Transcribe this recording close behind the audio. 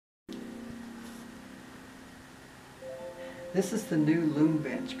This is the new Loom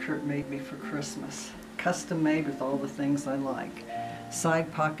Bench Kurt made me for Christmas. Custom made with all the things I like.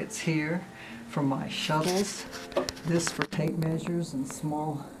 Side pockets here for my shuttles. This for tape measures and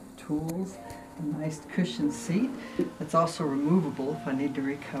small tools. A nice cushion seat. It's also removable if I need to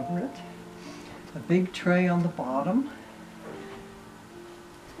recover it. A big tray on the bottom.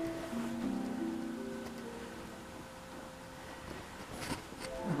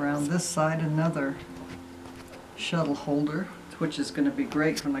 Around this side another shuttle holder, which is going to be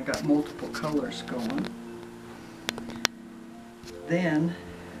great when I got multiple colors going. Then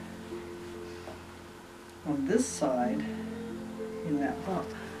on this side, in that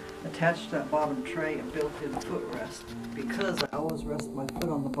attached to that bottom tray, a built-in footrest. Because I always rest my foot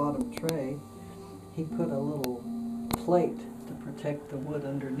on the bottom tray, he put a little plate to protect the wood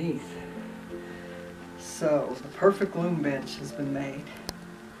underneath. So the perfect loom bench has been made.